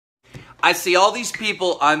I see all these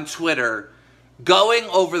people on Twitter going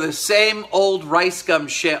over the same old rice gum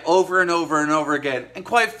shit over and over and over again. And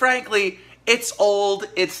quite frankly, it's old,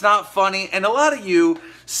 it's not funny, and a lot of you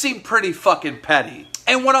seem pretty fucking petty.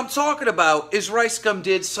 And what I'm talking about is Rice Gum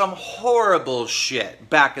did some horrible shit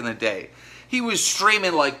back in the day. He was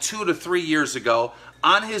streaming like 2 to 3 years ago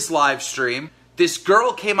on his live stream. This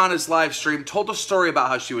girl came on his live stream, told a story about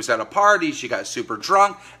how she was at a party, she got super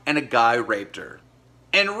drunk, and a guy raped her.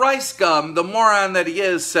 And Rice Gum, the moron that he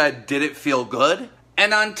is, said, "Did it feel good?"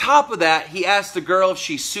 And on top of that, he asked the girl if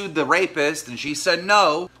she sued the rapist, and she said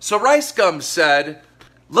no. So Rice Gum said,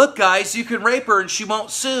 "Look guys, you can rape her and she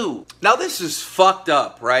won't sue." Now this is fucked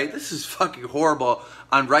up, right? This is fucking horrible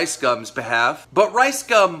on Rice Gum's behalf. But Rice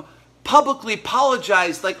Gum publicly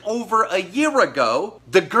apologized like over a year ago.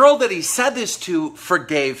 The girl that he said this to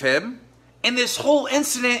forgave him. And this whole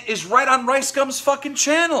incident is right on Rice Gum's fucking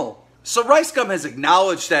channel. So Rice Gum has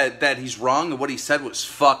acknowledged that he's wrong and what he said was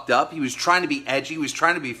fucked up. He was trying to be edgy, he was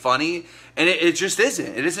trying to be funny, and it just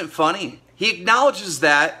isn't. It isn't funny. He acknowledges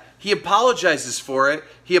that, he apologizes for it,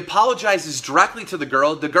 he apologizes directly to the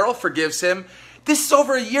girl forgives him. This is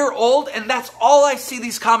over a year old, and that's all I see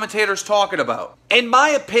these commentators talking about. In my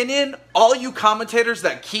opinion, all you commentators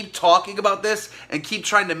that keep talking about this and keep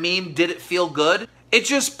trying to meme, "Did it feel good?" It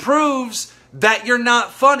just proves that you're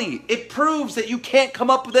not funny. It proves that you can't come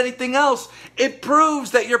up with anything else. It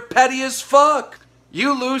proves that you're petty as fuck.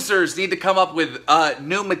 You losers need to come up with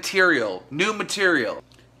new material. New material.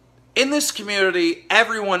 In this community,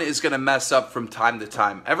 everyone is going to mess up from time to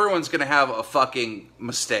time. Everyone's going to have a fucking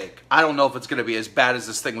mistake. I don't know if it's going to be as bad as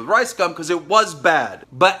this thing with Rice Gum, because it was bad.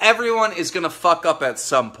 But everyone is going to fuck up at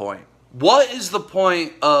some point. What is the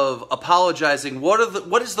point of apologizing? What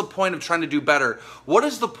is the point of trying to do better? What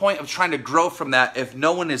is the point of trying to grow from that if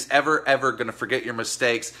no one is ever going to forget your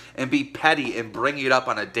mistakes and be petty and bring it up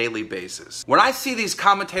on a daily basis? When I see these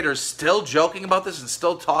commentators still joking about this and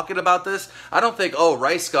still talking about this, I don't think, "Oh,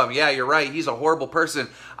 Rice Gum, yeah, you're right, he's a horrible person."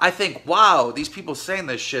 I think, wow, these people saying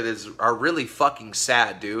this shit are really fucking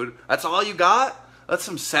sad, dude. That's all you got? That's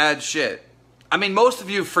some sad shit. I mean, most of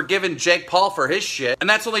you have forgiven Jake Paul for his shit, and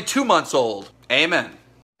that's only 2 months old. Amen.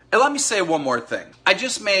 And let me say one more thing. I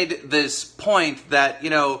just made this point that,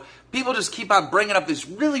 people just keep on bringing up this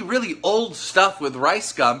really, really old stuff with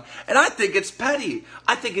Rice Gum, and I think it's petty.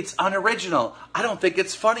 I think it's unoriginal. I don't think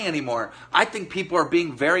it's funny anymore. I think people are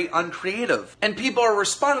being very uncreative. And people are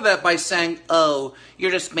responding to that by saying, "Oh,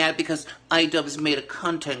 you're just mad because iDubbbz made a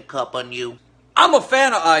content cop on you." I'm a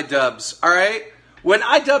fan of iDubbbz, alright? When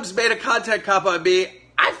iDubbbz made a content cop on me,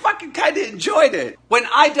 I fucking kinda enjoyed it. When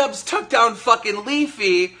iDubbbz took down fucking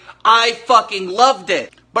Leafy, I fucking loved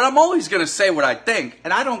it. But I'm always gonna say what I think,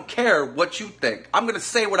 and I don't care what you think. I'm gonna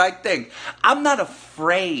say what I think. I'm not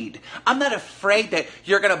afraid. I'm not afraid that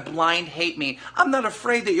you're gonna blind hate me. I'm not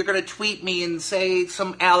afraid that you're gonna tweet me and say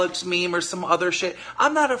some Alex meme or some other shit.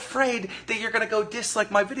 I'm not afraid that you're gonna go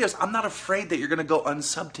dislike my videos. I'm not afraid that you're gonna go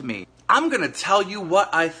unsub to me. I'm gonna tell you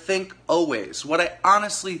what I think always, what I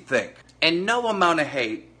honestly think. And no amount of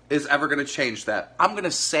hate is ever gonna change that. I'm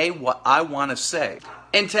gonna say what I wanna say.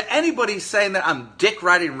 And to anybody saying that I'm dick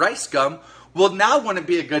riding Rice Gum, well, now wouldn't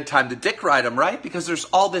be a good time to dick ride him, right? Because there's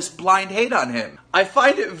all this blind hate on him. I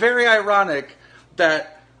find it very ironic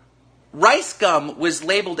that Rice Gum was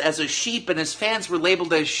labeled as a sheep and his fans were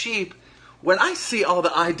labeled as sheep when I see all the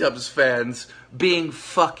iDubbbz fans being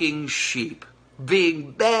fucking sheep.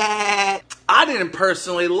 Being bad. I didn't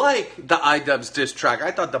personally like the iDubbbz diss track. I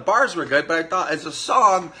thought the bars were good, but I thought as a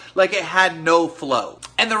song, like it had no flow.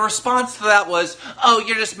 And the response to that was, "Oh,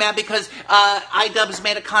 you're just mad because iDubbbz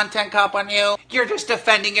made a content cop on you. You're just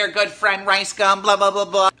defending your good friend Rice Gum, blah, blah, blah,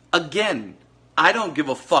 blah." Again, I don't give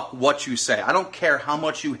a fuck what you say. I don't care how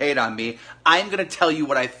much you hate on me. I'm gonna tell you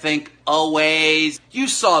what I think always. You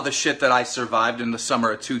saw the shit that I survived in the summer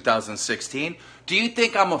of 2016. Do you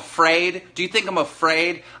think I'm afraid? Do you think I'm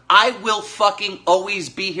afraid? I will fucking always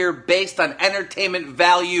be here based on entertainment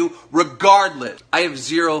value regardless. I have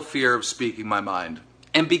zero fear of speaking my mind.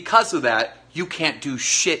 And because of that, you can't do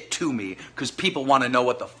shit to me because people want to know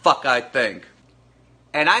what the fuck I think.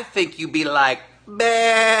 And I think you'd be like,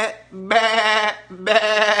 "Bah, bah,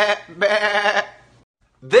 bah, bah."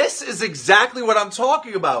 This is exactly what I'm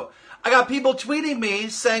talking about. I got people tweeting me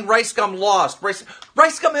saying Rice Gum lost.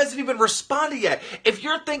 Rice Gum hasn't even responded yet. If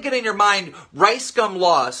you're thinking in your mind, Rice Gum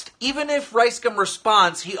lost, even if Rice Gum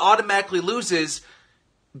responds, he automatically loses,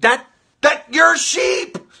 that you're a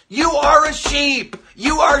sheep. You are a sheep.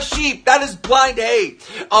 You are a sheep. That is blind hate.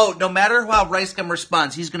 Oh, no matter how Rice Gum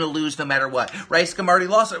responds, he's going to lose no matter what. Rice Gum already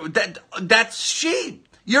lost. That's sheep.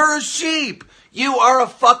 You're a sheep. You are a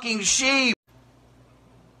fucking sheep.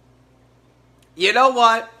 You know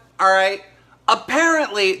what? All right.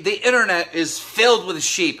 Apparently, the internet is filled with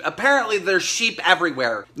sheep. Apparently, there's sheep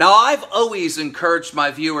everywhere. Now, I've always encouraged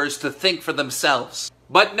my viewers to think for themselves.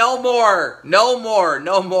 But no more, no more,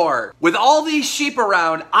 no more. With all these sheep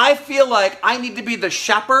around, I feel like I need to be the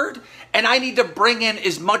shepherd and I need to bring in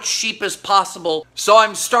as much sheep as possible. So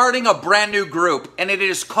I'm starting a brand new group and it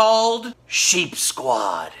is called Sheep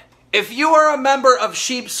Squad. If you are a member of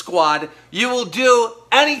Sheep Squad, you will do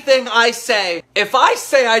anything I say. If I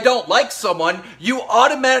say I don't like someone, you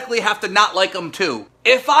automatically have to not like them too.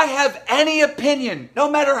 If I have any opinion, no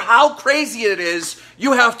matter how crazy it is,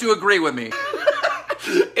 you have to agree with me.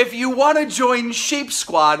 If you want to join Sheep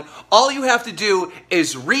Squad, all you have to do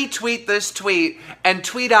is retweet this tweet and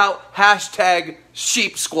tweet out hashtag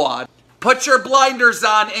Sheep Squad. Put your blinders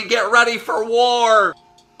on and get ready for war.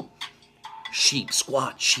 Sheep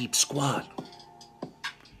Squad, Sheep Squad.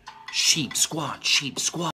 Sheep Squad, Sheep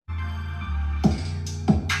Squad.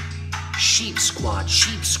 Sheep Squad,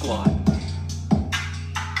 Sheep Squad.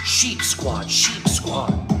 Sheep Squad, Sheep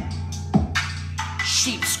Squad.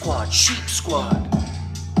 Sheep Squad, Sheep Squad.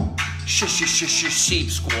 Sheep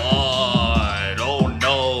Squad. Oh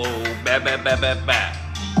no, ba.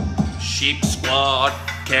 Sheep Squad,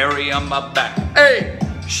 carry on my back. Hey,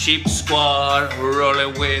 Sheep Squad,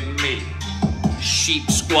 rolling with me. Sheep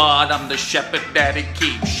Squad, I'm the shepherd daddy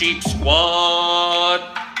keep. Sheep Squad.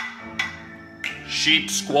 Sheep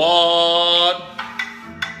Squad.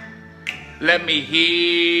 Let me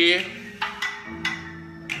hear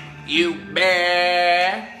you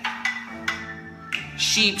bear.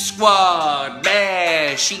 Sheep Squad,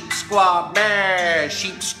 bear. Sheep Squad, bear.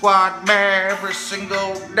 Sheep Squad, bear every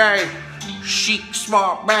single day. Sheep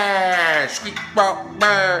Squad, bear. Sheep Squad,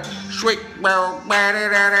 bear. Sheep Squad,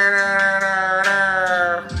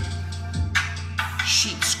 bear.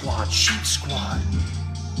 Sheep Squad, Sheep Squad.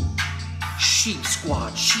 Sheep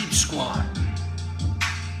Squad, Sheep Squad.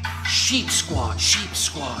 Sheep Squad, Sheep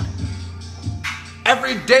Squad.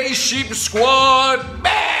 Everyday Sheep Squad.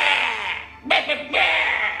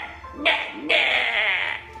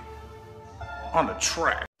 On the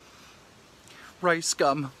track. Rice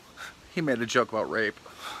Gum, he made a joke about rape.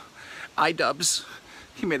 iDubbbz,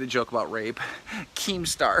 he made a joke about rape.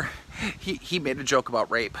 Keemstar, he made a joke about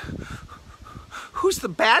rape. Who's the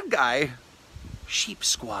bad guy? Sheep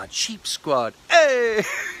Squad, Sheep Squad. Hey!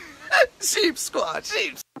 Sheep Squad,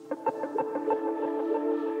 Sheep